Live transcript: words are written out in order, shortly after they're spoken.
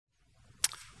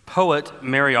Poet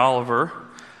Mary Oliver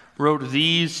wrote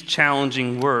these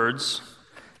challenging words.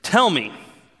 Tell me,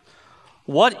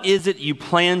 what is it you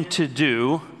plan to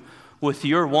do with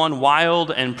your one wild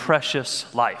and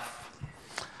precious life?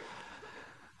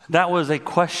 That was a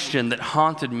question that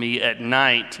haunted me at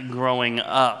night growing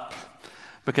up,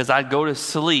 because I'd go to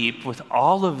sleep with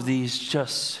all of these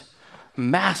just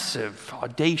massive,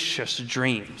 audacious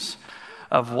dreams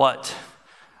of what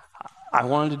I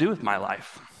wanted to do with my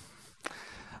life.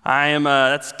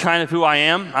 That's kind of who I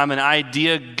am. I'm an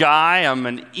idea guy. I'm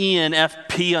an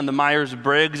ENFP on the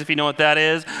Myers-Briggs, if you know what that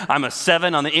is. I'm a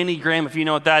 7 on the Enneagram, if you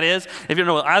know what that is. If you don't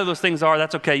know what either of those things are,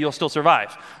 that's okay. You'll still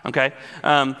survive, okay?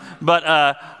 I'm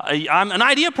an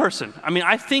idea person. I mean,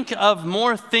 I think of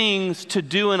more things to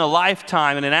do in a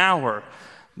lifetime in an hour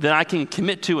than I can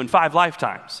commit to in 5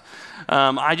 lifetimes.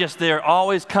 They're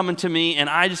always coming to me, and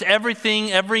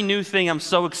every new thing I'm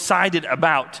so excited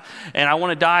about. And I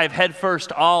want to dive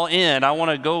headfirst all in. I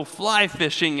want to go fly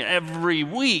fishing every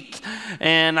week.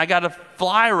 And I got a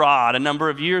fly rod a number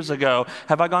of years ago.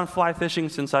 Have I gone fly fishing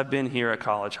since I've been here at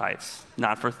College Heights?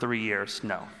 Not for 3 years,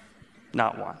 no.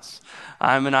 Not once.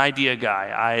 I'm an idea guy.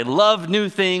 I love new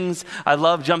things. I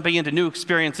love jumping into new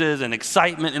experiences and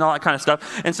excitement and all that kind of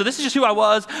stuff. And so this is just who I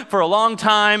was for a long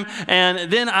time. And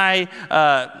then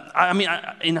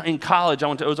in college, I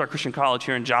went to Ozark Christian College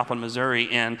here in Joplin, Missouri,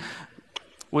 and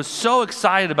was so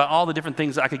excited about all the different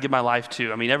things that I could give my life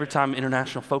to. I mean, every time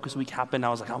International Focus Week happened, I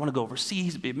was like, I want to go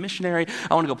overseas, be a missionary.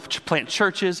 I want to go plant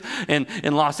churches in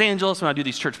Los Angeles when I do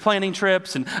these church planting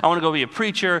trips. And I want to go be a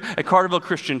preacher at Carterville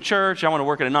Christian Church. I want to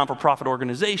work at a non-for-profit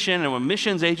organization and a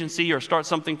missions agency or start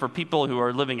something for people who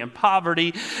are living in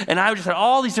poverty. And I just had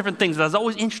all these different things that I was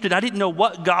always interested in. I didn't know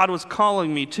what God was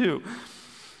calling me to.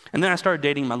 And then I started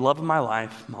dating my love of my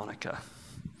life, Monica.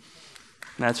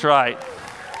 That's right.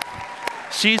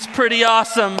 She's pretty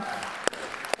awesome.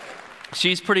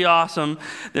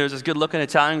 There's this good-looking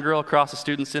Italian girl across the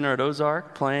student center at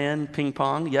Ozark playing ping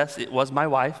pong. Yes, it was my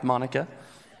wife, Monica,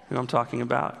 who I'm talking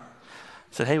about. I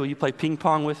said, hey, will you play ping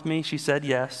pong with me? She said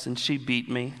yes, and she beat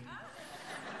me.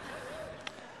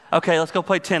 Okay, let's go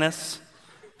play tennis.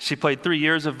 She played 3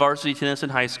 years of varsity tennis in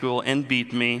high school and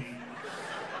beat me.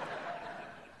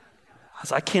 I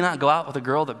said, I cannot go out with a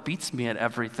girl that beats me at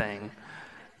everything.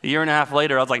 A year and a half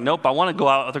later, I was like, nope, I want to go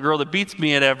out with a girl that beats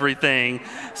me at everything.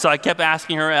 So I kept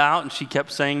asking her out, and she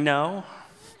kept saying no.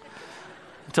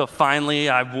 Until finally,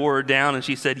 I wore her down, and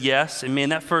she said yes. And man,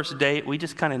 that first date, we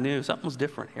just kind of knew something was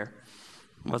different here,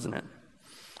 wasn't it?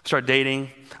 Started dating.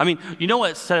 I mean, you know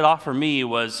what set it off for me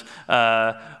was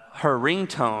her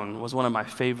ringtone was one of my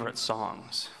favorite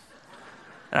songs.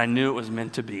 And I knew it was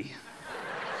meant to be.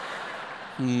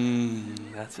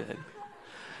 That's it.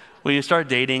 We started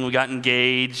dating, we got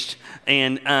engaged,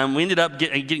 and we ended up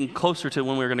getting closer to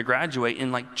when we were going to graduate.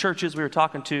 In like churches we were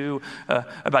talking to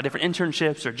about different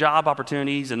internships or job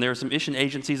opportunities, and there were some mission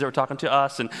agencies that were talking to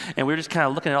us, and we were just kind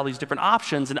of looking at all these different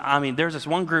options. And I mean, there's this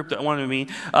one group that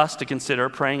wanted us to consider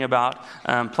praying about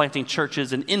planting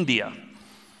churches in India.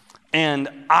 And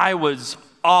I was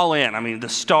all in. I mean, the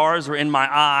stars were in my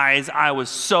eyes. I was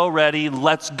so ready.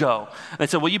 Let's go. And they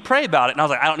said, will you pray about it? And I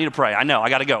was like, I don't need to pray. I know. I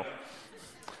got to go.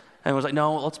 And I was like,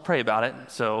 no, let's pray about it.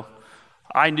 So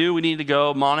I knew we needed to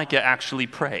go. Monica actually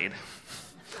prayed.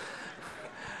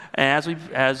 And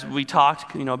as we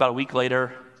talked, about a week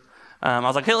later, I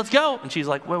was like, hey, let's go. And she's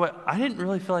like, wait, I didn't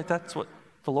really feel like that's what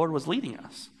the Lord was leading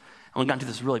us. And we got into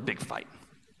this really big fight.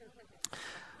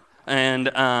 And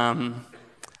I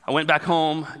went back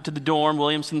home to the dorm,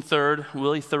 Williamson 3rd,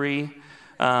 Willie 3.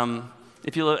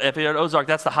 If you're at Ozark,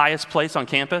 that's the highest place on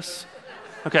campus.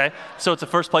 Okay, so it's the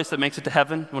first place that makes it to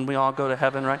heaven when we all go to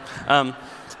heaven, right?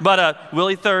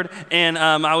 Willie 3rd, and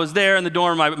I was there in the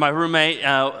dorm. My roommate,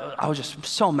 I was just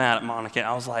so mad at Monica.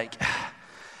 I was like,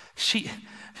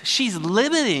 she's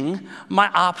limiting my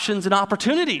options and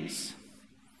opportunities.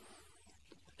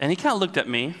 And he kind of looked at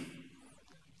me,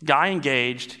 guy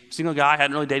engaged, single guy,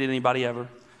 hadn't really dated anybody ever,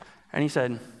 and he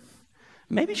said,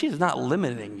 maybe she's not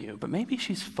limiting you, but maybe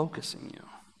she's focusing you.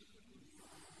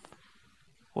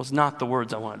 Was not the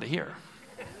words I wanted to hear.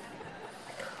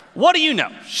 What do you know?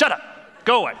 Shut up.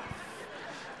 Go away.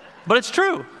 But it's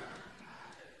true.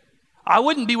 I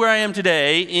wouldn't be where I am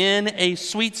today in a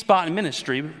sweet spot in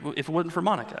ministry if it wasn't for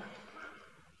Monica.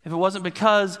 If it wasn't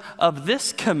because of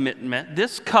this commitment,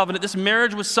 this covenant, this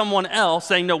marriage with someone else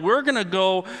saying, no, we're going to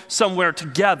go somewhere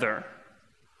together.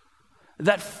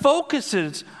 That focused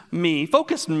me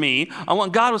on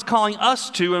what God was calling us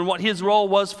to and what his role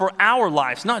was for our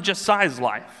lives, not just Sai's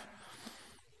life.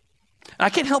 And I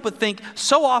can't help but think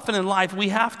so often in life we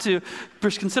have to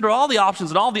consider all the options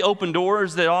and all the open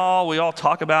doors that we all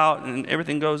talk about and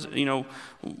everything goes,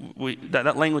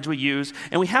 that language we use.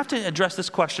 And we have to address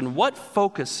this question: what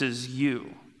focuses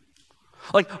you?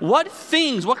 Like what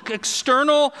things, what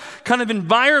external kind of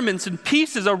environments and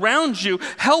pieces around you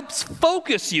helps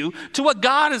focus you to what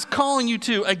God is calling you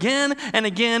to again and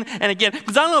again and again?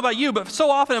 Because I don't know about you, but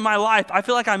so often in my life, I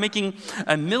feel like I'm making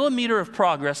a millimeter of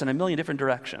progress in a million different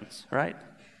directions, right?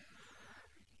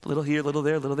 A little here, a little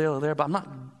there, a little there, a little there, but I'm not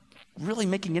really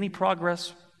making any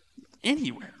progress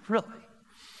anywhere, really.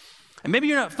 And maybe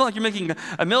you're not feeling like you're making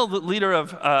a millimeter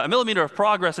of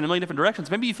progress in a million different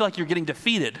directions. Maybe you feel like you're getting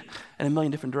defeated in a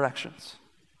million different directions.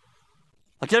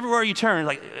 Like everywhere you turn,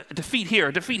 like defeat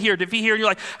here, defeat here, defeat here. And you're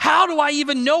like, how do I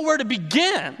even know where to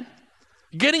begin?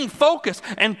 Getting focus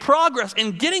and progress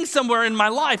and getting somewhere in my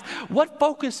life. What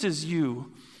focuses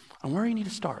you on where you need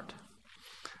to start?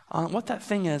 What that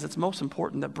thing is, it's most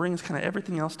important, that brings kind of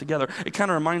everything else together. It kind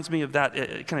of reminds me of that,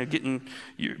 kind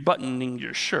of buttoning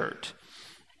your shirt.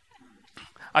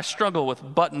 I struggle with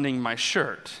buttoning my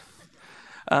shirt.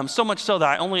 So much so that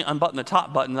I only unbutton the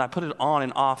top button and I put it on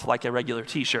and off like a regular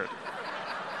t-shirt.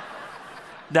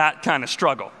 That kind of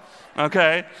struggle,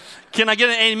 okay? Can I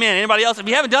get an amen? Anybody else? If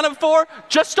you haven't done it before,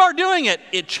 just start doing it.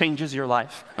 It changes your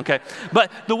life, okay?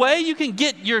 But the way you can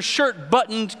get your shirt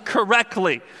buttoned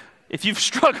correctly, if you've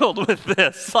struggled with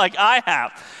this like I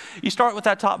have, you start with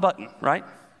that top button, right?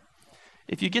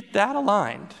 If you get that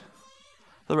aligned,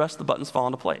 the rest of the buttons fall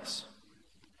into place.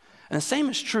 And the same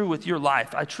is true with your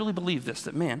life. I truly believe this,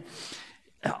 that man,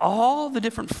 all the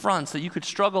different fronts that you could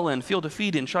struggle in, feel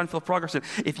defeated in, try and feel progress in,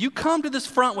 if you come to this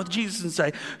front with Jesus and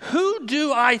say, who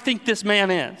do I think this man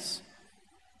is?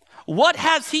 What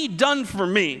has he done for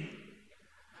me?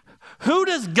 Who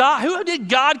did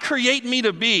God create me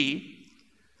to be?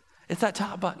 It's that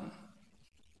top button.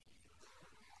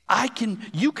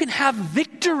 You can have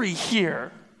victory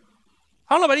here.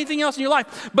 I don't know about anything else in your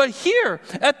life, but here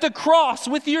at the cross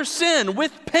with your sin,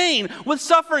 with pain, with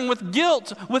suffering, with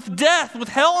guilt, with death, with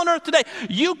hell on earth today,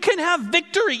 you can have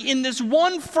victory in this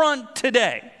one front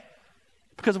today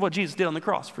because of what Jesus did on the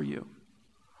cross for you.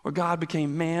 Where God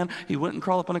became man, he went and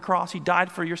crawled up on the cross, he died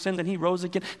for your sin, then he rose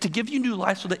again to give you new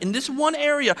life so that in this one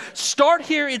area, start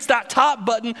here, it's that top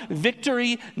button,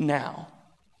 victory now.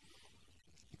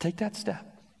 Take that step.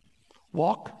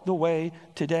 Walk the way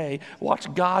today.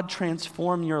 Watch God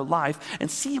transform your life and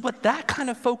see what that kind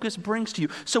of focus brings to you.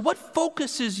 So what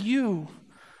focuses you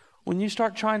when you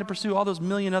start trying to pursue all those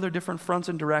million other different fronts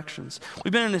and directions?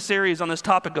 We've been in a series on this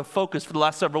topic of focus for the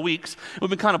last several weeks. We've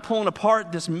been kind of pulling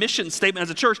apart this mission statement as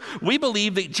a church. We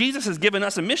believe that Jesus has given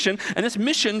us a mission, and this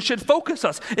mission should focus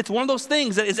us. It's one of those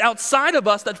things that is outside of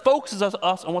us that focuses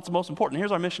us on what's most important.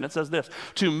 Here's our mission. It says this: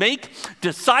 to make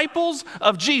disciples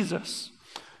of Jesus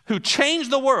who change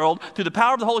the world through the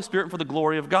power of the Holy Spirit for the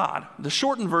glory of God. The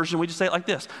shortened version, we just say it like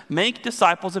this: make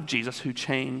disciples of Jesus who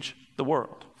change the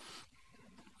world.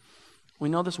 We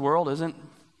know this world isn't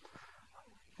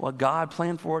what God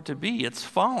planned for it to be. It's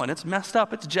fallen, it's messed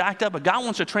up, it's jacked up, but God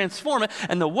wants to transform it.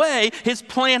 And the way, his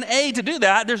plan A to do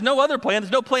that, there's no other plan.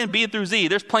 There's no plan B through Z.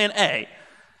 There's plan A.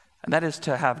 And that is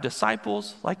to have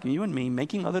disciples like you and me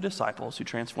making other disciples who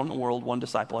transform the world one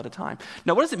disciple at a time.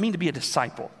 Now, what does it mean to be a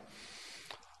disciple?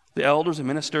 The elders and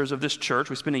ministers of this church,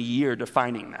 we spent a year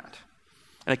defining that.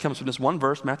 And it comes from this one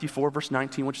verse, Matthew 4, verse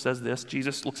 19, which says this.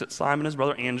 Jesus looks at Simon and his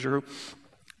brother Andrew,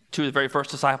 two of the very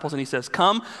first disciples, and he says,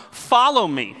 come, follow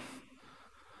me.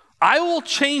 I will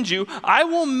change you. I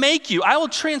will make you. I will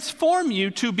transform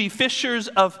you to be fishers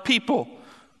of people.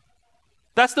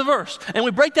 That's the verse. And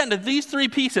we break that into these three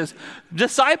pieces.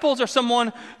 Disciples are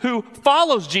someone who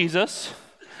follows Jesus.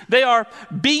 They are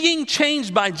being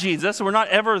changed by Jesus. We're not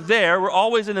ever there. We're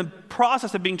always in the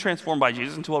process of being transformed by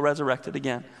Jesus until we're resurrected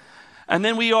again. And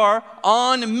then we are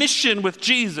on mission with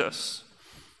Jesus.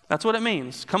 That's what it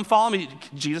means. Come follow me,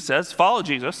 Jesus says. Follow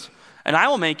Jesus, and I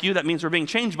will make you. That means we're being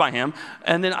changed by him.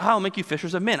 And then I will make you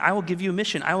fishers of men. I will give you a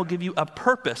mission. I will give you a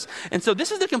purpose. And so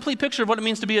this is the complete picture of what it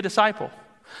means to be a disciple.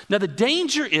 Now the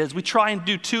danger is we try and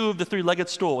do two of the three-legged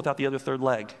stool without the other third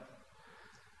leg.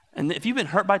 And if you've been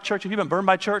hurt by church, if you've been burned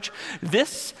by church,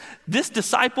 this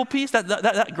disciple piece,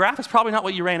 that graph is probably not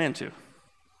what you ran into.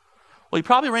 What you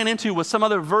probably ran into was some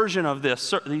other version of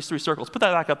these three circles. Put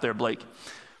that back up there, Blake.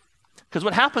 Because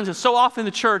what happens is so often in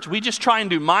the church, we just try and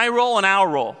do my role and our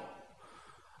role.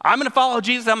 I'm going to follow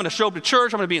Jesus. I'm going to show up to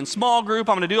church. I'm going to be in small group.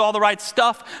 I'm going to do all the right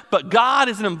stuff. But God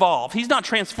isn't involved. He's not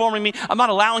transforming me. I'm not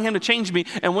allowing him to change me.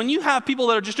 And when you have people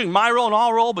that are just doing my role and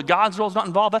our role, but God's role is not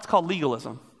involved, that's called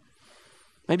legalism.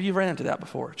 Maybe you've ran into that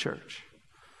before at church.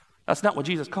 That's not what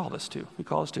Jesus called us to. He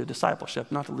called us to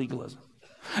discipleship, not to legalism.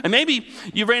 And maybe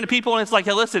you ran into people and it's like,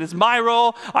 hey, listen, it's my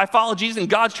role. I follow Jesus and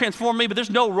God's transformed me, but there's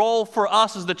no role for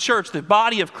us as the church, the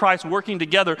body of Christ working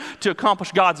together to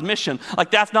accomplish God's mission.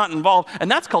 Like that's not involved.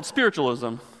 And that's called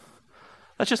spiritualism.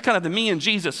 That's just kind of the me and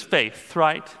Jesus faith,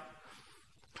 right?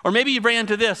 Or maybe you ran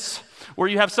into this, where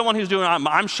you have someone who's doing,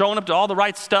 I'm showing up to all the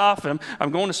right stuff, and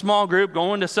I'm going to small group,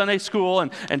 going to Sunday school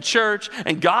and church,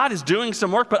 and God is doing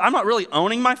some work, but I'm not really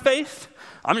owning my faith.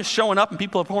 I'm just showing up and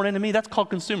people are pouring into me. That's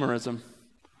called consumerism.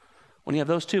 When you have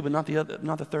those two, but not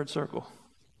the third circle.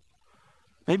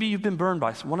 Maybe you've been burned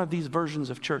by one of these versions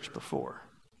of church before.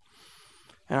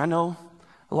 And I know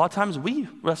a lot of times we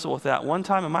wrestle with that. One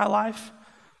time in my life,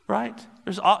 right?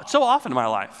 There's so often in my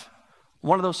life,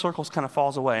 one of those circles kind of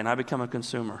falls away and I become a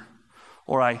consumer.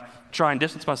 Or I try and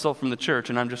distance myself from the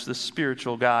church and I'm just this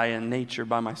spiritual guy in nature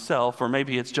by myself. Or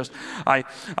maybe it's just I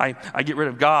get rid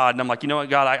of God and I'm like, you know what,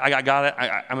 God, I got it.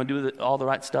 I'm going to do all the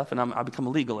right stuff and I become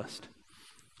a legalist.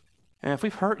 And if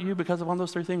we've hurt you because of one of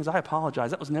those three things, I apologize.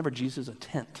 That was never Jesus'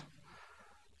 intent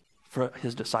for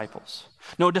his disciples.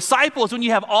 No, disciple is when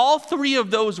you have all three of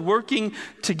those working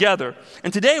together.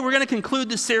 And today we're going to conclude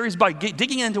this series by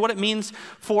digging into what it means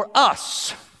for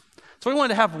us. So we wanted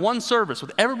to have one service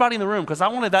with everybody in the room because I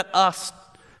wanted that us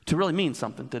to really mean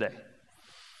something today.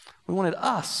 We wanted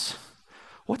us.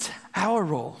 What's our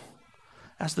role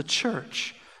as the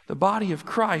church, the body of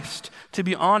Christ, to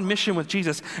be on mission with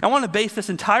Jesus? I want to base this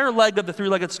entire leg of the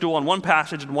three-legged stool on one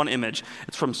passage and one image.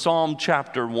 It's from Psalm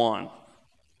chapter 1. You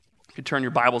can turn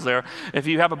your Bibles there. If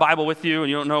you have a Bible with you and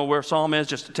you don't know where Psalm is,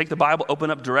 just take the Bible,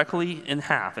 open up directly in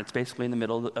half. It's basically in the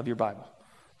middle of your Bible,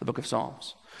 the book of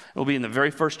Psalms. It will be in the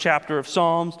very first chapter of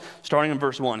Psalms, starting in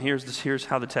verse 1. Here's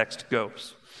how the text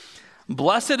goes.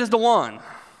 Blessed is the one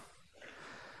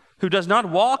who does not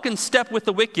walk in step with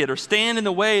the wicked, or stand in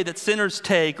the way that sinners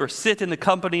take, or sit in the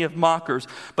company of mockers,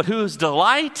 but whose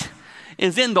delight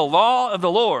is in the law of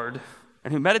the Lord,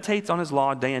 and who meditates on his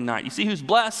law day and night. You see who's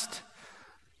blessed?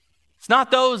 It's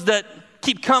not those that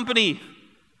keep company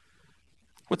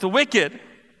with the wicked.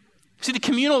 See the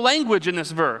communal language in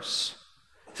this verse.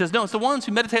 He says, no, it's the ones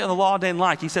who meditate on the law day and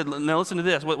night. He said, now listen to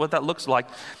this, what that looks like.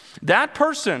 That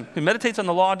person who meditates on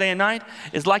the law day and night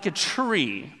is like a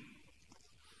tree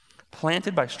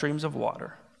planted by streams of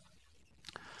water,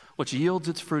 which yields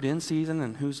its fruit in season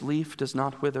and whose leaf does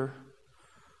not wither.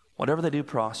 Whatever they do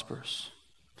prospers.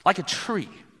 Like a tree.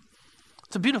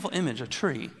 It's a beautiful image, a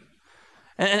tree.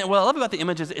 And what I love about the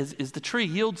image is the tree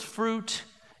yields fruit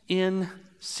in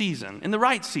season, in the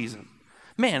right season.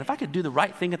 Man, if I could do the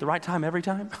right thing at the right time every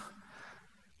time,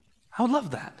 I would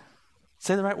love that.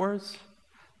 Say the right words.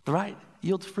 The right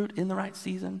yields fruit in the right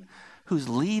season, whose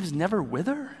leaves never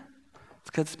wither. It's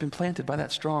because it's been planted by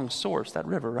that strong source, that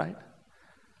river, right?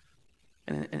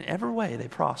 And in every way they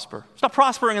prosper. It's not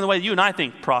prospering in the way you and I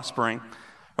think prospering,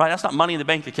 right? That's not money in the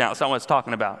bank account. That's not what it's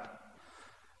talking about.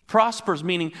 Prospers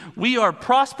meaning we are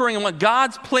prospering in what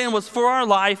God's plan was for our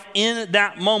life in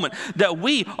that moment. That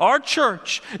we, our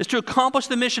church, is to accomplish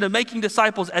the mission of making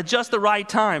disciples at just the right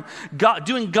time. God,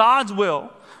 doing God's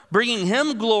will, bringing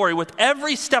him glory with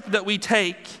every step that we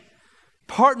take,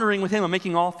 partnering with him and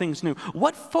making all things new.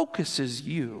 What focuses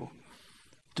you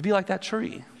to be like that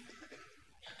tree?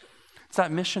 It's that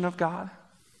mission of God.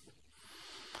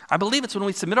 I believe it's when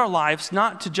we submit our lives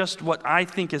not to just what I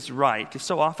think is right, because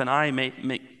so often I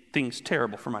make things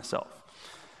terrible for myself.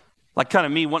 Like kind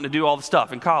of me wanting to do all the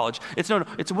stuff in college. It's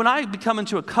when I become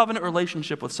into a covenant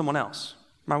relationship with someone else,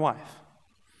 my wife.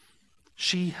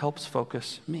 She helps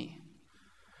focus me.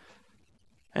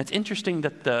 And it's interesting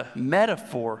that the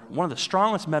metaphor, one of the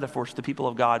strongest metaphors to the people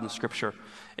of God in Scripture,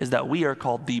 is that we are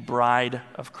called the bride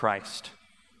of Christ.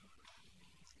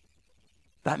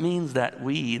 That means that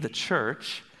we, the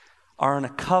church, are in a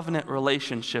covenant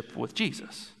relationship with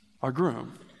Jesus, our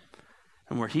groom.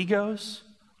 And where he goes,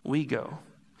 we go.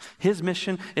 His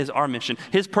mission is our mission.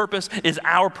 His purpose is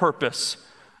our purpose.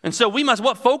 And so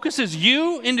what focuses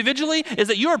you individually is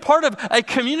that you are part of a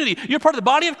community. You're part of the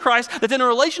body of Christ that's in a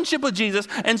relationship with Jesus.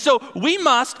 And so we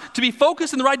must, to be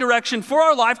focused in the right direction for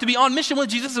our life, to be on mission with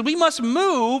Jesus, and we must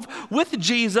move with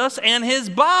Jesus and his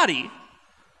body.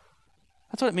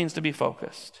 That's what it means to be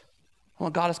focused.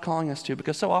 What God is calling us to,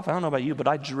 because so often, I don't know about you, but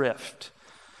I drift.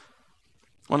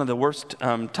 One of the worst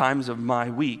times of my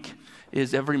week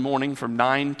is every morning from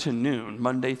 9 to noon,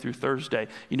 Monday through Thursday.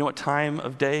 You know what time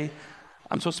of day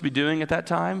I'm supposed to be doing at that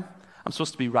time? I'm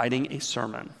supposed to be writing a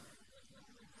sermon.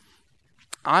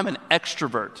 I'm an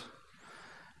extrovert,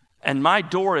 and my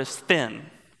door is thin,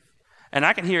 and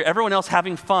I can hear everyone else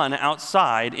having fun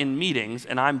outside in meetings,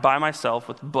 and I'm by myself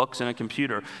with books and a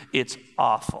computer. It's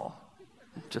awful.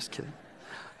 Just kidding.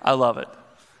 I love it.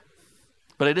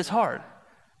 But it is hard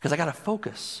because I got to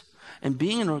focus. And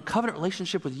being in a covenant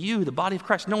relationship with you, the body of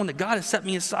Christ, knowing that God has set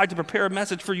me aside to prepare a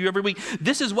message for you every week,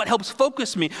 this is what helps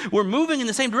focus me. We're moving in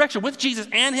the same direction with Jesus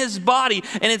and his body,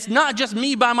 and it's not just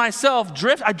me by myself.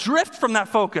 I drift from that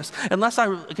focus unless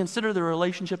I consider the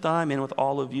relationship that I'm in with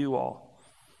all of you all.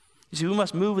 You see, we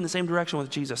must move in the same direction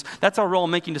with Jesus. That's our role in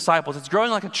making disciples. It's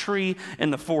growing like a tree in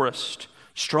the forest,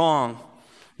 strong,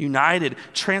 united,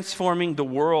 transforming the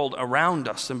world around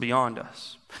us and beyond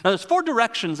us. Now, there's 4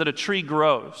 directions that a tree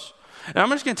grows. And I'm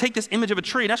just going to take this image of a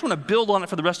tree, and I just want to build on it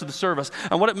for the rest of the service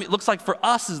and what it looks like for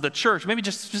us as the church, maybe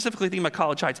just specifically thinking about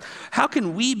College Heights. How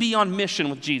can we be on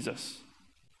mission with Jesus?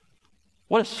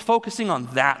 What does focusing on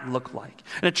that look like?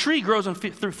 And a tree grows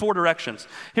through 4 directions.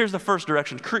 Here's the first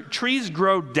direction. Trees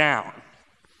grow down,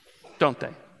 don't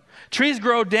they? Trees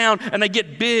grow down and they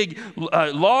get big,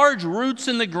 large roots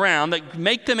in the ground that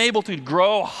make them able to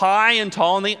grow high and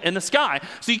tall in the sky.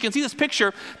 So you can see this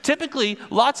picture. Typically,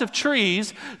 lots of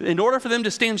trees, in order for them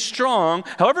to stand strong,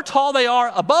 however tall they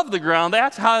are above the ground,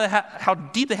 that's how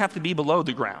deep they have to be below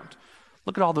the ground.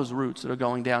 Look at all those roots that are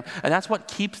going down. And that's what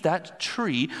keeps that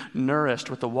tree nourished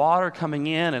with the water coming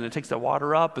in, and it takes that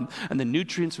water up and the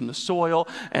nutrients from the soil,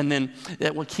 and then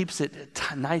that what keeps it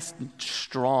nice and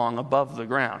strong above the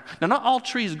ground. Now, not all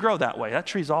trees grow that way. That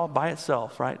tree's all by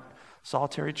itself, right?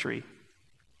 Solitary tree.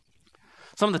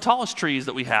 Some of the tallest trees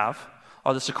that we have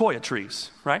are the sequoia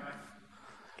trees, right?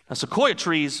 Now, sequoia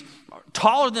trees are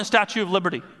taller than the Statue of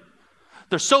Liberty.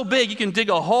 They're so big you can dig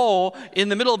a hole in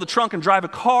the middle of the trunk and drive a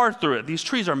car through it. These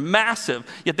trees are massive,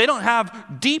 yet they don't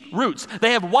have deep roots.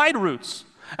 They have wide roots.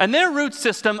 And their root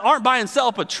system aren't by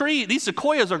itself a tree. These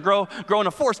sequoias are grow in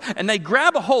a forest, and they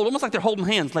grab a hold, almost like they're holding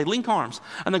hands. They link arms,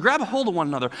 and they grab a hold of one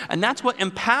another. And that's what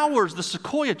empowers the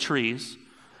sequoia trees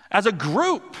as a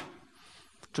group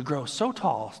to grow so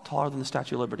tall, taller than the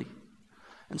Statue of Liberty,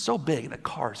 and so big that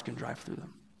cars can drive through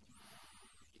them.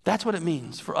 That's what it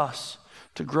means for us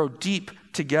to grow deep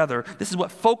together. This is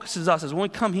what focuses us is when we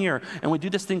come here and we do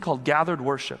this thing called gathered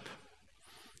worship.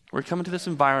 We come into this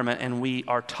environment and we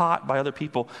are taught by other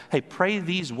people, hey, pray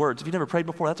these words. If you've never prayed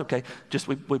before, that's okay. Just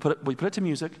we put it to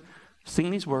music,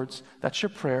 sing these words. That's your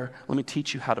prayer. Let me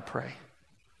teach you how to pray.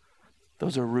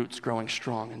 Those are roots growing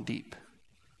strong and deep,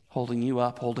 holding you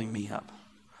up, holding me up.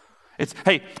 It's,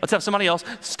 hey, let's have somebody else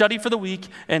study for the week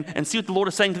and see what the Lord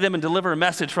is saying to them and deliver a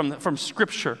message from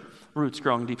Scripture. Roots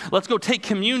growing deep. Let's go take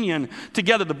communion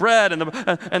together, the bread and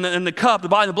the cup, the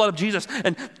body and the blood of Jesus.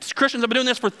 And Christians have been doing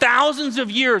this for thousands of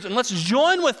years, and let's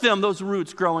join with them, those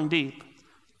roots growing deep,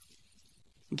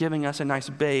 giving us a nice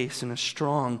base and a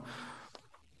strong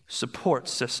support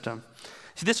system.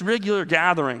 See, this regular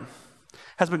gathering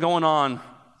has been going on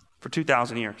for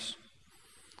 2,000 years.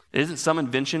 It isn't some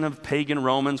invention of pagan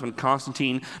Romans when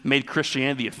Constantine made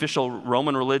Christianity the official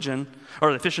Roman religion,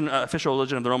 or the official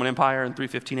religion of the Roman Empire in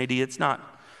 315 AD. It's not.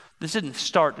 This didn't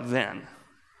start then.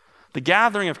 The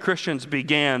gathering of Christians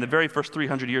began the very first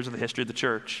 300 years of the history of the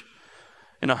church.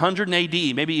 In 100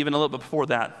 AD, maybe even a little bit before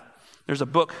that, there's a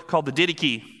book called the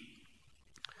Didache,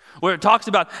 where it talks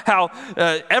about how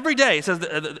every day, it says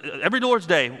every Lord's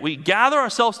Day, we gather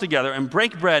ourselves together and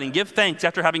break bread and give thanks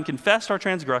after having confessed our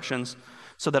transgressions,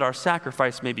 so that our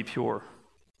sacrifice may be pure.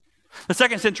 The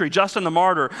 2nd century, Justin the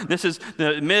Martyr, this is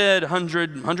the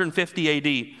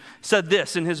mid-150 AD, said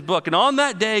this in his book, and on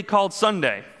that day called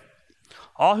Sunday,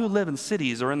 all who live in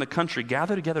cities or in the country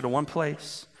gather together to one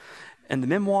place, and the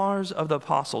memoirs of the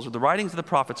apostles or the writings of the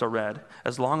prophets are read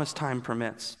as long as time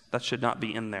permits. That should not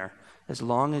be in there. As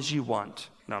long as you want.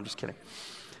 No, I'm just kidding.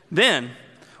 Then,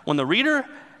 when the reader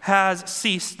has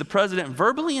ceased, the president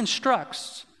verbally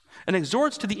instructs and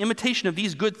exhorts to the imitation of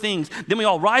these good things. Then we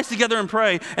all rise together and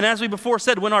pray. And as we before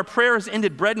said, when our prayer is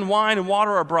ended, bread and wine and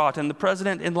water are brought, and the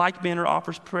president in like manner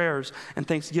offers prayers and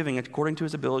thanksgiving according to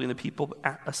his ability, and the people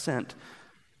assent,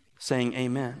 saying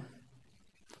amen.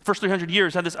 First 300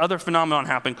 years had this other phenomenon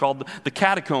happen called the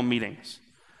catacomb meetings.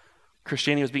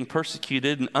 Christianity was being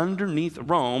persecuted, and underneath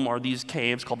Rome are these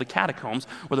caves called the catacombs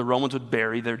where the Romans would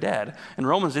bury their dead. And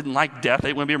Romans didn't like death. They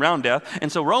didn't want to be around death.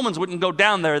 And so Romans wouldn't go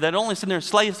down there. They'd only send their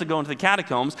slaves to go into the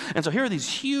catacombs. And so here are these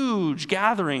huge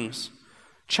gatherings,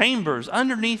 chambers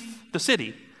underneath the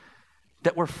city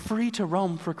that were free to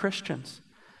roam for Christians.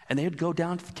 And they would go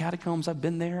down to the catacombs. I've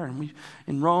been there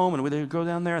in Rome, and they would go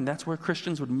down there, and that's where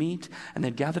Christians would meet, and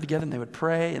they'd gather together, and they would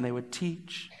pray, and they would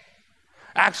teach.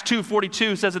 Acts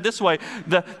 2:42 says it this way,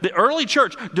 the early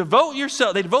church, they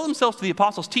devote themselves to the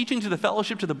apostles' teaching, to the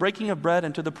fellowship, to the breaking of bread,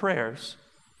 and to the prayers.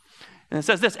 And it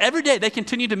says this, every day they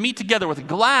continue to meet together with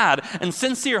glad and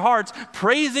sincere hearts,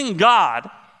 praising God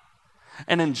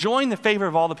and enjoying the favor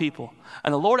of all the people.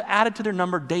 And the Lord added to their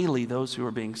number daily those who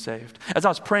were being saved. As I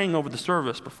was praying over the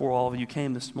service before all of you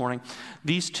came this morning,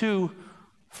 these two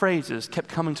phrases kept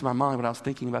coming to my mind when I was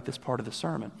thinking about this part of the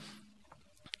sermon.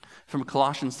 From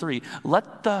Colossians 3,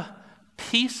 let the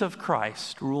peace of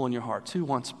Christ rule in your hearts. Who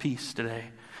wants peace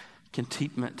today?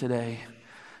 Contentment today,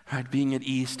 right? Being at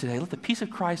ease today. Let the peace of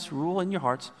Christ rule in your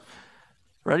hearts.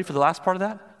 Ready for the last part of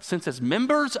that? Since as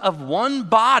members of one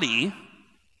body,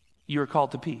 you are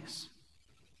called to peace.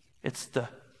 It's the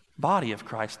body of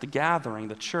Christ, the gathering,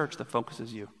 the church that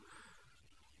focuses you.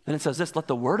 Then it says this, let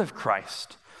the word of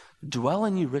Christ dwell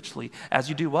in you richly as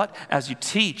you do what? As you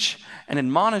teach and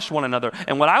admonish one another.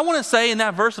 And what I want to say in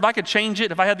that verse, if I could change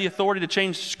it, if I had the authority to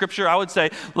change scripture, I would say,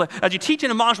 as you teach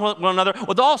and admonish one another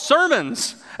with all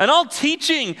sermons and all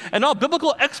teaching and all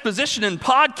biblical exposition and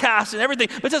podcasts and everything.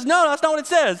 But it says, no, that's not what it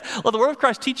says. Let the word of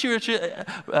Christ teach you,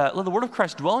 let the word of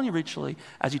Christ dwell in you richly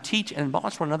as you teach and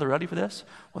admonish one another. Ready for this?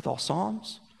 With all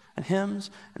psalms and hymns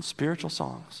and spiritual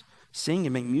songs. Sing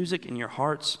and make music in your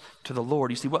hearts to the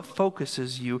Lord. You see, what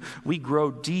focuses you? We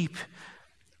grow deep,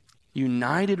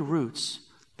 united roots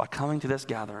by coming to this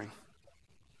gathering.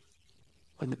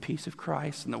 When the peace of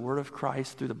Christ and the word of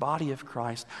Christ through the body of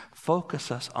Christ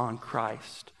focus us on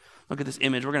Christ. Look at this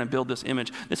image. We're going to build this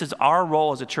image. This is our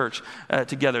role as a church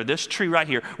together. This tree right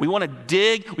here. We want to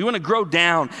dig, we want to grow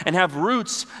down and have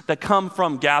roots that come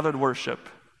from gathered worship.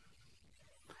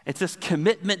 It's this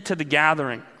commitment to the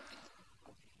gathering.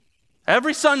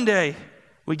 Every Sunday,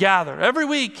 we gather. Every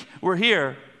week, we're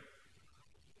here,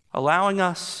 allowing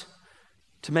us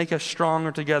to make us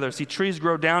stronger together. See, trees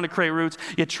grow down to create roots,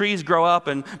 yet trees grow up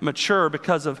and mature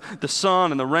because of the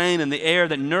sun and the rain and the air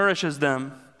that nourishes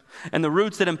them. And the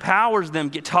roots that empowers them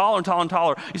get taller and taller and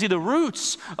taller. You see, the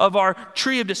roots of our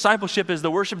tree of discipleship is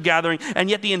the worship gathering, and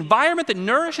yet the environment that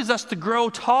nourishes us to grow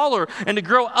taller and to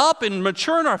grow up and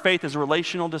mature in our faith is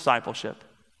relational discipleship.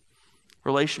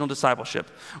 Relational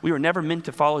discipleship. We were never meant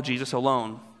to follow Jesus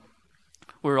alone.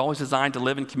 We were always designed to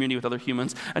live in community with other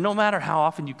humans. And no matter how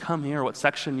often you come here or what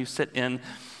section you sit in,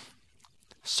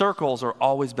 circles are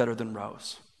always better than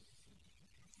rows.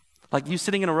 Like you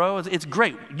sitting in a row, it's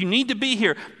great. You need to be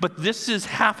here, but this is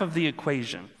half of the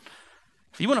equation.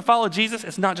 If you want to follow Jesus,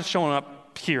 it's not just showing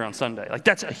up here on Sunday. Like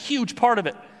that's a huge part of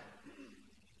it.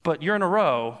 But you're in a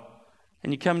row,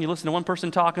 and you come and you listen to one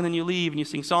person talk, and then you leave, and you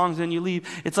sing songs, and then you leave.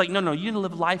 It's like, no, you need to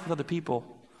live life with other people.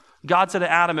 God said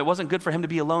to Adam, it wasn't good for him to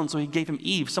be alone, so he gave him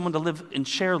Eve, someone to live and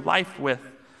share life with.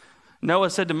 Jethro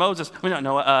said to Moses,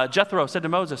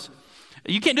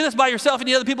 you can't do this by yourself, you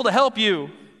need other people to help you.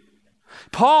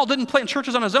 Paul didn't plant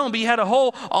churches on his own, but he had a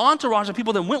whole entourage of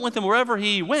people that went with him wherever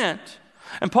he went.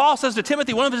 And Paul says to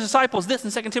Timothy, one of his disciples, this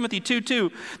in 2 Timothy 2:2,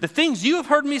 the things you have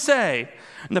heard me say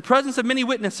in the presence of many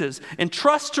witnesses,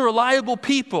 entrust to reliable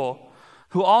people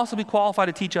who also be qualified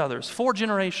to teach others. 4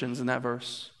 generations in that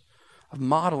verse of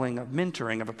modeling, of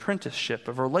mentoring, of apprenticeship,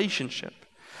 of relationship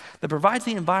that provides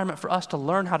the environment for us to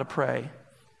learn how to pray,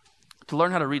 to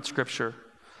learn how to read scripture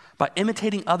by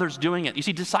imitating others doing it. You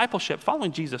see, discipleship,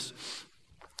 following Jesus,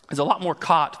 is a lot more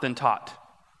caught than taught.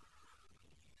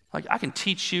 Like, I can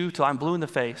teach you till I'm blue in the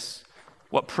face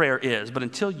what prayer is, but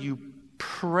until you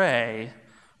pray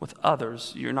with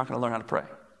others, you're not going to learn how to pray.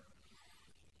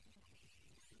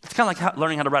 It's kind of like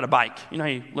learning how to ride a bike. You know how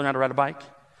you learn how to ride a bike?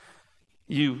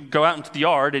 You go out into the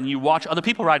yard and you watch other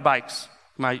people ride bikes.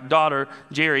 My daughter,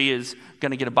 Jerry, is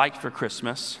going to get a bike for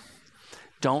Christmas.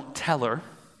 Don't tell her.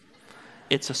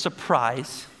 It's a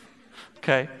surprise,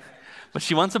 okay? But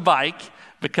she wants a bike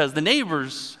because the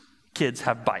neighbors' kids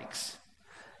have bikes.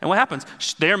 And what happens?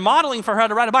 They're modeling for her how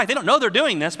to ride a bike. They don't know they're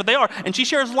doing this, but they are. And she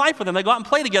shares life with them. They go out and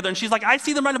play together. And she's like, I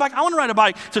see them riding a bike. I want to ride a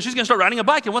bike. So she's going to start riding a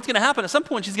bike. And what's going to happen? At some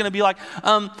point, she's going to be like,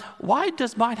 why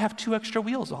does mine have 2 extra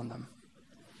wheels on them?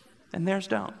 And theirs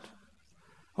don't.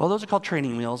 Well, those are called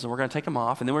training wheels, and we're going to take them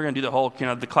off, and then we're going to do the whole,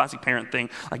 the classic parent thing,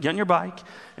 like get on your bike,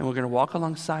 and we're going to walk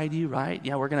alongside you, right?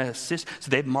 Yeah, we're going to assist. So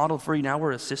they've modeled for you. Now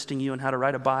we're assisting you in how to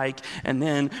ride a bike, and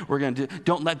then we're going to do,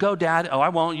 don't let go, Dad. Oh, I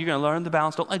won't. You're going to learn the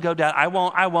balance. Don't let go, Dad. I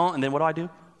won't. And then what do?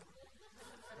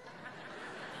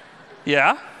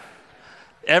 Yeah.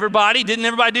 Didn't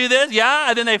everybody do this? Yeah,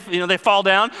 and then they fall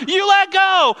down. You let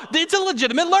go. It's a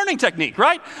legitimate learning technique,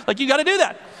 right? Like you got to do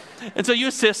that. And so you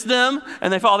assist them,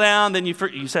 and they fall down. Then you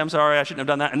say, I'm sorry, I shouldn't have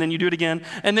done that. And then you do it again.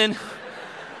 And then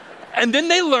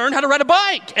they learn how to ride a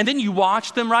bike. And then you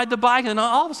watch them ride the bike, and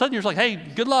all of a sudden you're just like, hey,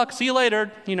 good luck, see you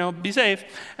later, be safe.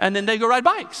 And then they go ride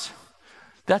bikes.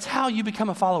 That's how you become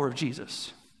a follower of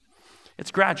Jesus.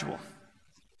 It's gradual.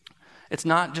 It's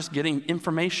not just getting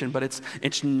information, but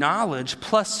it's knowledge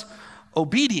plus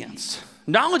obedience.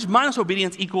 Knowledge minus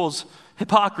obedience equals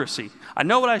hypocrisy. I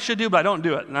know what I should do, but I don't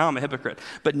do it. Now I'm a hypocrite.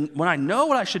 But when I know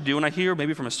what I should do, and I hear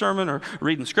maybe from a sermon or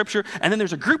reading scripture, and then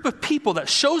there's a group of people that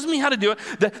shows me how to do it,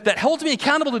 that holds me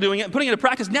accountable to doing it and putting it into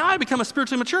practice, now I become a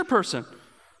spiritually mature person.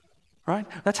 Right?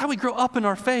 That's how we grow up in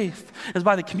our faith, is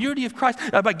by the community of Christ,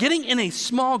 by getting in a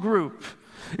small group.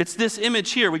 It's this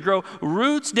image here. We grow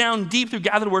roots down deep through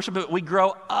gathered worship, but we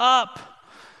grow up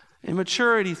in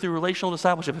maturity through relational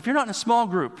discipleship. If you're not in a small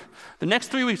group, the next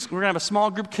 3 weeks, we're going to have a small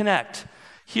group connect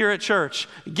here at church.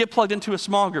 Get plugged into a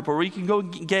small group where you can go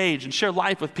engage and share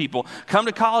life with people. Come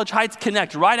to College Heights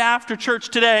Connect right after church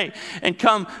today and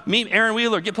come meet Aaron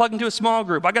Wheeler. Get plugged into a small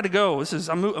group. I got to go.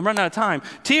 I'm running out of time.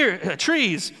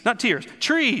 Trees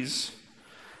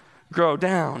grow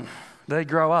down. They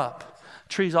grow up.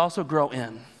 Trees also grow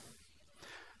in.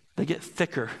 They get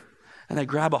thicker. And they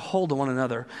grab a hold of one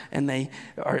another, and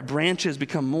our branches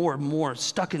become more and more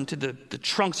stuck into the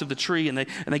trunks of the tree, and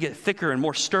they get thicker and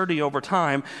more sturdy over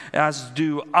time, as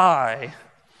do I.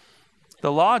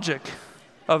 The logic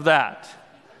of that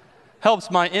helps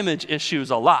my image issues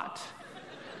a lot.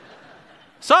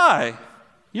 Si,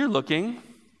 you're looking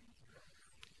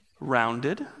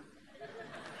rounded.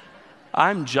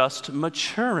 I'm just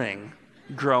maturing,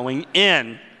 growing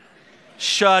in.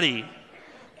 Shuddy.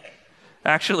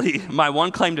 Actually, my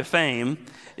one claim to fame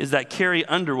is that Carrie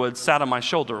Underwood sat on my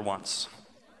shoulder once.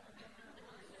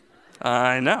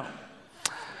 I know.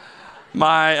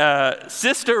 My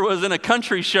sister was in a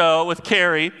country show with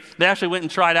Carrie. They actually went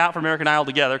and tried out for American Idol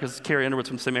together because Carrie Underwood's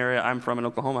from the same area I'm from in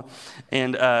Oklahoma.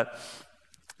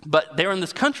 But they were in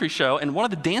this country show, and one of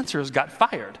the dancers got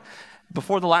fired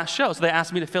before the last show, so they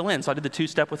asked me to fill in. So I did the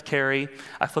two-step with Carrie.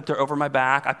 I flipped her over my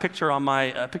back. I picked her up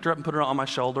and put her on my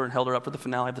shoulder and held her up for the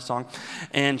finale of the song.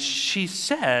 And she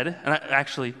said, and I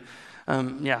actually,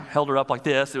 held her up like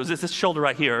this. It was this shoulder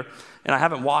right here, and I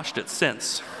haven't washed it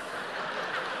since.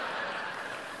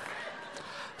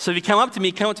 So if you come up to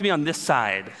me on this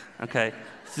side, okay?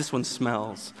 This one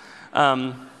smells.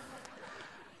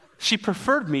 She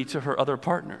preferred me to her other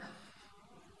partner.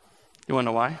 You want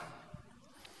to know why?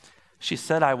 She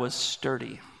said I was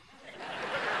sturdy.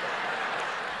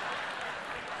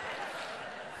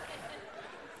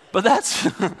 But that's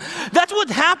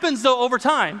what happens, though, over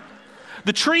time.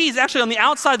 The trees, actually on the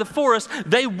outside of the forest,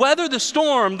 they weather the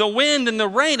storm, the wind, and the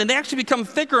rain, and they actually become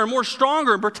thicker and more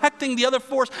stronger in protecting the other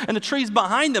forest and the trees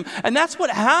behind them. And that's what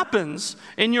happens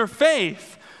in your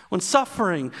faith when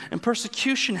suffering and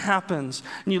persecution happens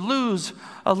and you lose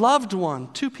a loved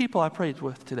one. 2 people I prayed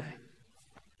with today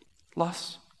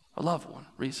lost a loved one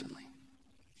recently.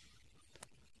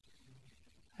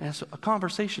 And it's a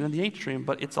conversation in the atrium,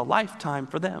 but it's a lifetime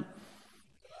for them.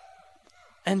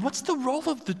 And what's the role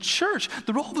of the church?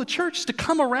 The role of the church is to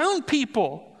come around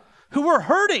people who are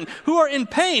hurting, who are in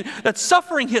pain, that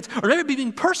suffering hits, or maybe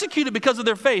being persecuted because of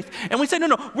their faith. And we say,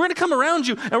 no, we're going to come around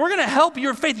you, and we're going to help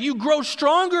your faith. You grow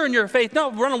stronger in your faith.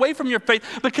 Don't run away from your faith,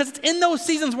 because it's in those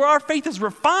seasons where our faith is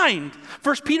refined.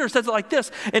 1 Peter says it like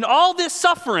this: in all this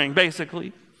suffering,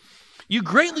 basically, you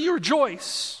greatly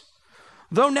rejoice,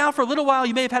 though now for a little while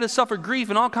you may have had to suffer grief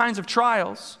and all kinds of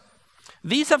trials.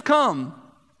 These have come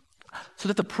so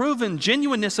that the proven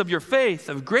genuineness of your faith,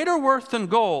 of greater worth than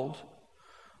gold,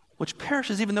 which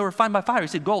perishes even though refined by fire. You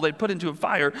see, gold they'd put into a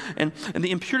fire, and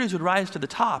the impurities would rise to the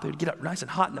top. It would get up nice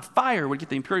and hot, and the fire would get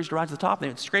the impurities to rise to the top, and they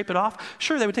would scrape it off.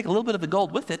 Sure, they would take a little bit of the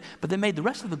gold with it, but they made the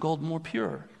rest of the gold more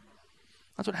pure.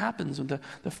 That's what happens when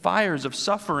the fires of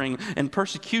suffering and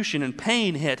persecution and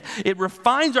pain hit. It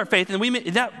refines our faith, and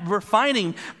that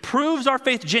refining proves our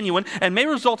faith genuine and may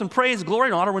result in praise, glory,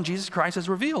 and honor when Jesus Christ is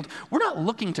revealed. We're not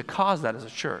looking to cause that as a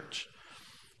church.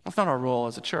 That's not our role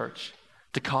as a church,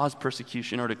 to cause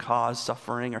persecution or to cause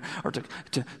suffering or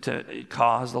to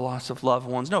cause the loss of loved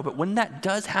ones. No, but when that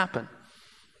does happen,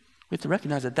 we have to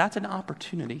recognize that that's an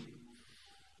opportunity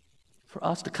for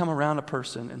us to come around a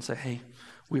person and say, hey,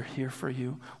 we're here for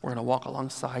you. We're going to walk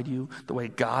alongside you the way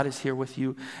God is here with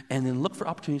you, and then look for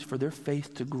opportunities for their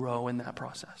faith to grow in that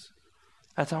process.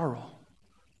 That's our role.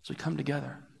 So we come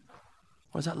together.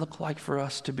 What does that look like for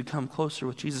us to become closer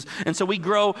with Jesus? And so we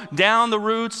grow down the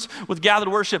roots with gathered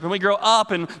worship, and we grow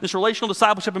up in this relational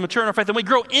discipleship and mature in our faith, and we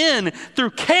grow in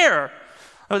through care.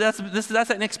 Oh, that's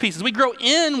that next piece. As we grow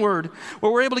inward,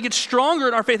 where we're able to get stronger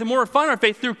in our faith and more refine our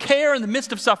faith through care in the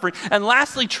midst of suffering. And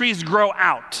lastly, trees grow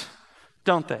out,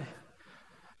 don't they?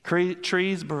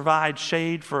 Trees provide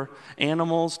shade for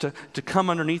animals to come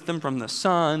underneath them from the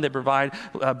sun. They provide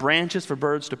branches for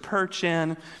birds to perch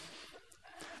in.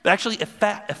 They actually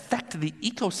affect the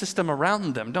ecosystem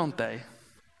around them, don't they?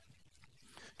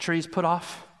 Trees put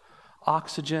off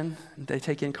oxygen. They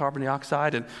take in carbon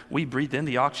dioxide, and we breathe in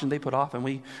the oxygen they put off, and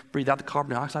we breathe out the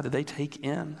carbon dioxide that they take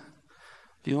in.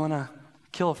 If you want to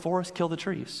kill a forest, kill the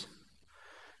trees.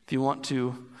 If you want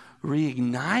to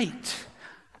reignite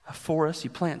a forest, you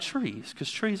plant trees,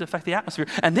 because trees affect the atmosphere.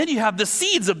 And then you have the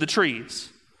seeds of the trees.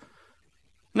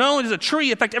 Not only does a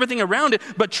tree affect everything around it,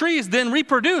 but trees then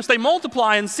reproduce. They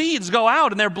multiply, and seeds go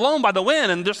out, and they're blown by the wind,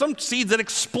 and there's some seeds that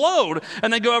explode,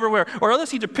 and they go everywhere. Or other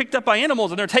seeds are picked up by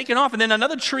animals, and they're taken off, and then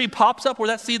another tree pops up where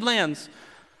that seed lands.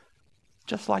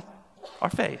 Just like our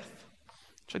faith.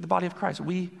 Just like the body of Christ.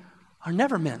 We are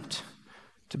never meant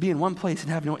to be in one place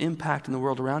and have no impact in the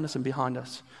world around us and behind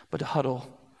us, but to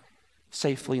huddle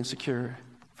safely and secure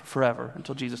forever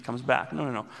until Jesus comes back.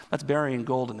 No. That's burying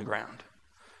gold in the ground.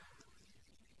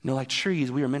 Like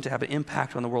trees, we are meant to have an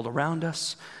impact on the world around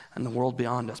us and the world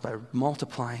beyond us by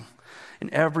multiplying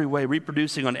in every way,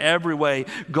 reproducing on every way,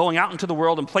 going out into the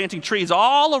world and planting trees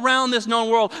all around this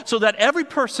known world so that every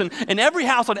person in every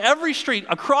house, on every street,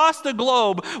 across the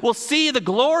globe will see the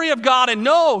glory of God and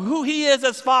know who He is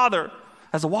as Father.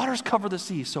 As the waters cover the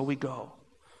sea, so we go.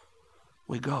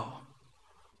 We go.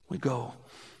 We go.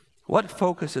 What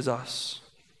focuses us?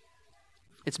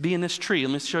 It's being this tree.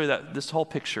 Let me show you this whole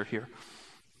picture here.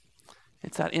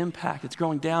 It's that impact. It's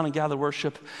growing down and gather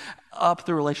worship, up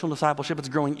through relational discipleship. It's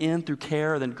growing in through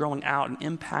care, then growing out and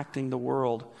impacting the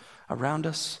world around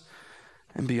us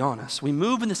and beyond us. We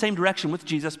move in the same direction with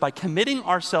Jesus by committing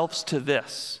ourselves to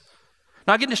this.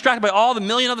 Not getting distracted by all the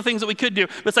million other things that we could do,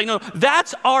 but saying, no,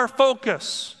 that's our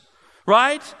focus,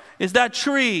 right? Is that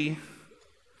tree.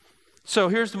 So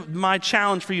here's my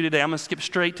challenge for you today. I'm going to skip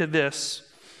straight to this.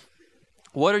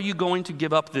 What are you going to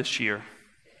give up this year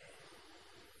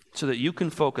so that you can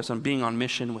focus on being on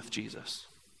mission with Jesus?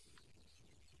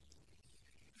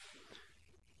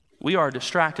 We are a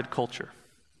distracted culture.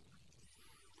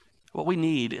 What we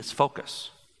need is focus.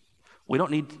 We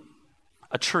don't need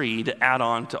a tree to add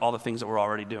on to all the things that we're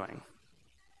already doing.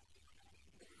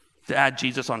 To add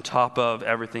Jesus on top of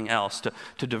everything else,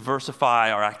 to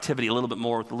diversify our activity a little bit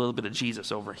more with a little bit of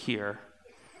Jesus over here.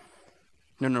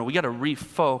 No, we got to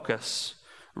refocus,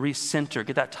 recenter,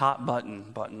 get that top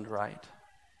buttoned right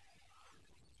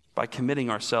by committing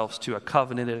ourselves to a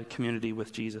covenanted community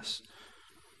with Jesus.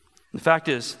 The fact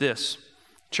is this,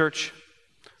 church,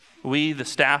 we, the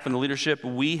staff and the leadership,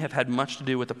 we have had much to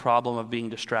do with the problem of being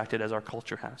distracted as our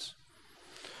culture has.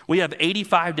 We have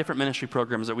 85 different ministry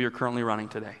programs that we are currently running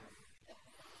today,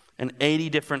 and 80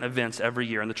 different events every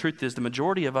year. And the truth is, the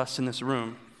majority of us in this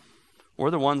room, we're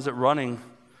the ones that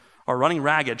are running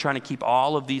ragged trying to keep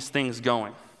all of these things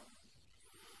going.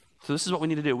 So this is what we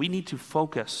need to do. We need to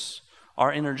focus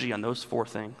our energy on those 4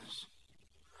 things.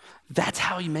 That's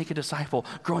how you make a disciple,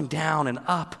 growing down and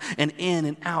up and in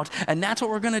and out. And that's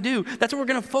what we're going to do. That's what we're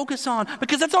going to focus on,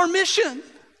 because that's our mission.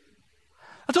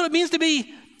 That's what it means to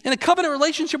be in a covenant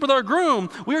relationship with our groom.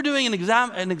 We are doing an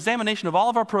examination of all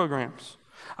of our programs,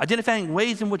 identifying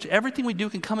ways in which everything we do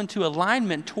can come into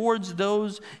alignment towards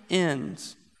those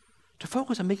ends, to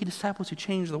focus on making disciples who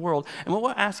change the world. And what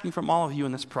we're asking from all of you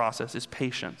in this process is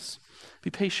patience. Be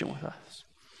patient with us.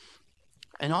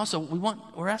 And also,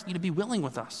 we're asking you to be willing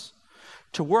with us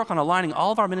to work on aligning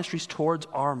all of our ministries towards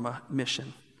our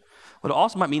mission. What it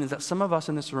also might mean is that some of us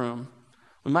in this room,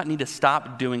 we might need to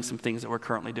stop doing some things that we're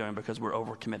currently doing because we're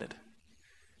overcommitted.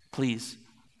 Please,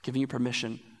 giving you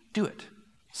permission, do it.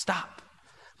 Stop.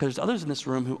 Because there's others in this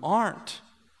room who aren't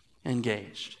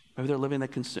engaged. Maybe they're living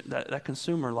that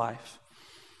consumer life,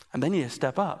 and they need to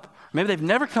step up. Maybe they've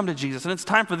never come to Jesus, and it's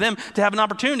time for them to have an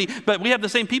opportunity, but we have the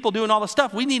same people doing all the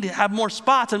stuff. We need to have more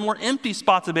spots and more empty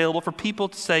spots available for people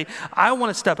to say, I want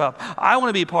to step up. I want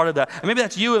to be a part of that. And maybe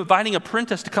that's you inviting an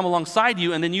apprentice to come alongside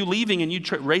you, and then you leaving and you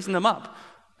raising them up.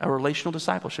 A relational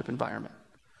discipleship environment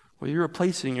where you're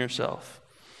replacing yourself.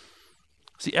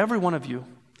 See, every one of you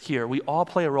here, we all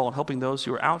play a role in helping those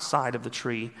who are outside of the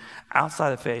tree,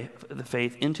 outside of the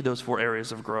faith, into those 4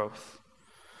 areas of growth.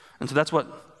 And so that's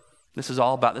what this is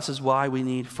all about. This is why we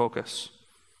need focus.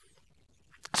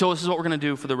 So this is what we're going to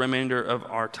do for the remainder of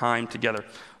our time together.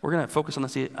 We're going to focus on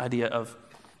this idea of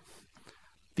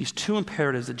these 2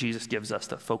 imperatives that Jesus gives us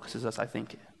that focuses us, I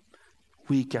think,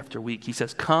 week after week. He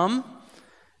says, come,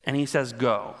 and he says,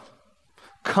 go.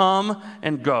 Come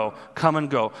and go. Come and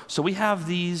go. So we have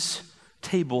these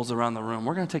tables around the room.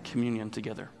 We're going to take communion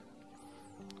together.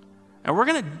 And we're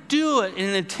going to do it in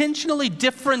an intentionally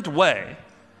different way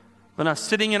than us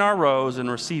sitting in our rows and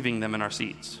receiving them in our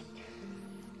seats.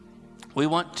 We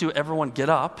want to everyone get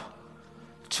up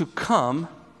to come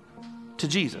to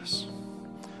Jesus.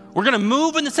 We're going to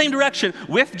move in the same direction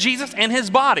with Jesus and his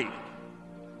body.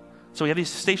 So we have these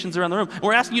stations around the room.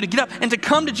 We're asking you to get up and to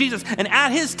come to Jesus. And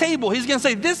at his table, he's going to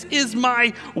say, this is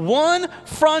my one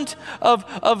front of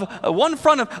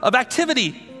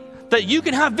activity that you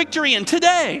can have victory in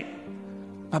today.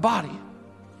 My body,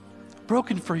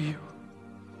 broken for you.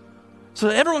 So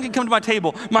that everyone can come to my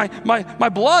table. My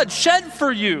blood shed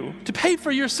for you to pay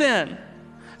for your sin.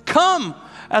 Come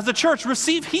as the church,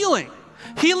 receive healing.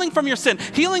 Healing from your sin,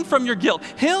 healing from your guilt,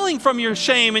 healing from your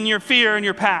shame and your fear and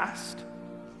your past.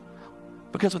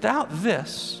 Because without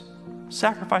this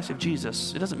sacrifice of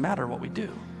Jesus, it doesn't matter what we do.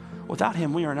 Without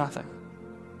him, we are nothing.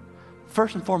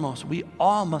 First and foremost, we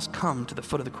all must come to the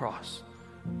foot of the cross.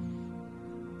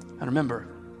 And remember,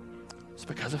 it's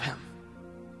because of him.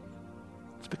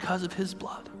 It's because of his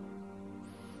blood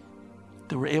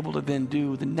that we're able to then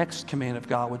do the next command of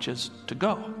God, which is to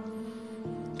go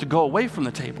away from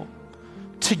the table,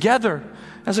 together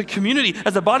as a community,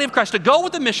 as the body of Christ, to go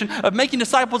with the mission of making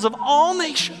disciples of all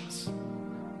nations.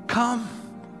 Come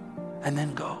and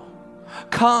then go.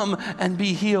 Come and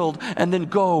be healed and then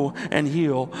go and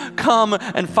heal. Come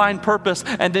and find purpose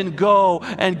and then go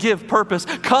and give purpose.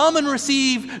 Come and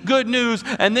receive good news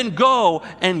and then go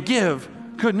and give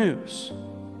good news.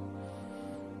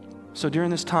 So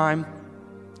during this time,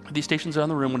 these stations are in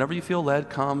the room. Whenever you feel led,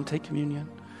 come, take communion,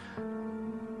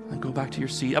 and go back to your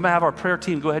seat. I'm going to have our prayer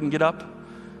team go ahead and get up.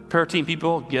 Prayer team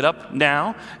people, get up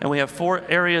now. And we have 4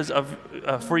 areas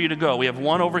for you to go. We have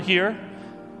one over here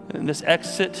in this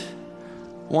exit,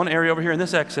 one area over here in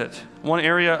this exit, one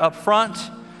area up front,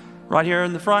 right here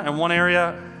in the front, and one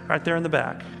area right there in the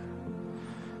back.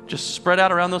 Just spread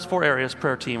out around those 4 areas,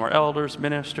 prayer team, our elders,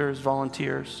 ministers,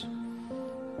 volunteers.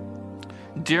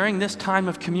 During this time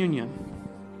of communion,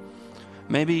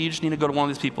 maybe you just need to go to one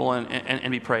of these people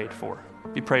and be prayed for,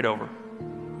 be prayed over.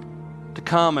 To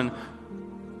come and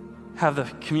have the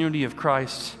community of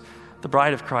Christ, the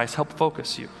bride of Christ, help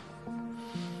focus you.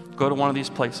 Go to one of these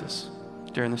places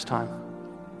during this time.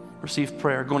 Receive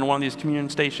prayer. Go into one of these communion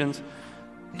stations.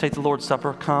 Take the Lord's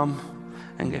Supper. Come.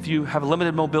 And if you have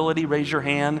limited mobility, raise your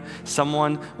hand.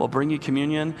 Someone will bring you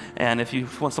communion. And if you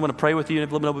want someone to pray with you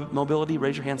and have limited mobility,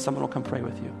 raise your hand. Someone will come pray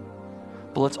with you.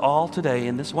 But let's all today,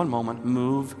 in this one moment,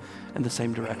 move in the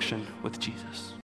same direction with Jesus.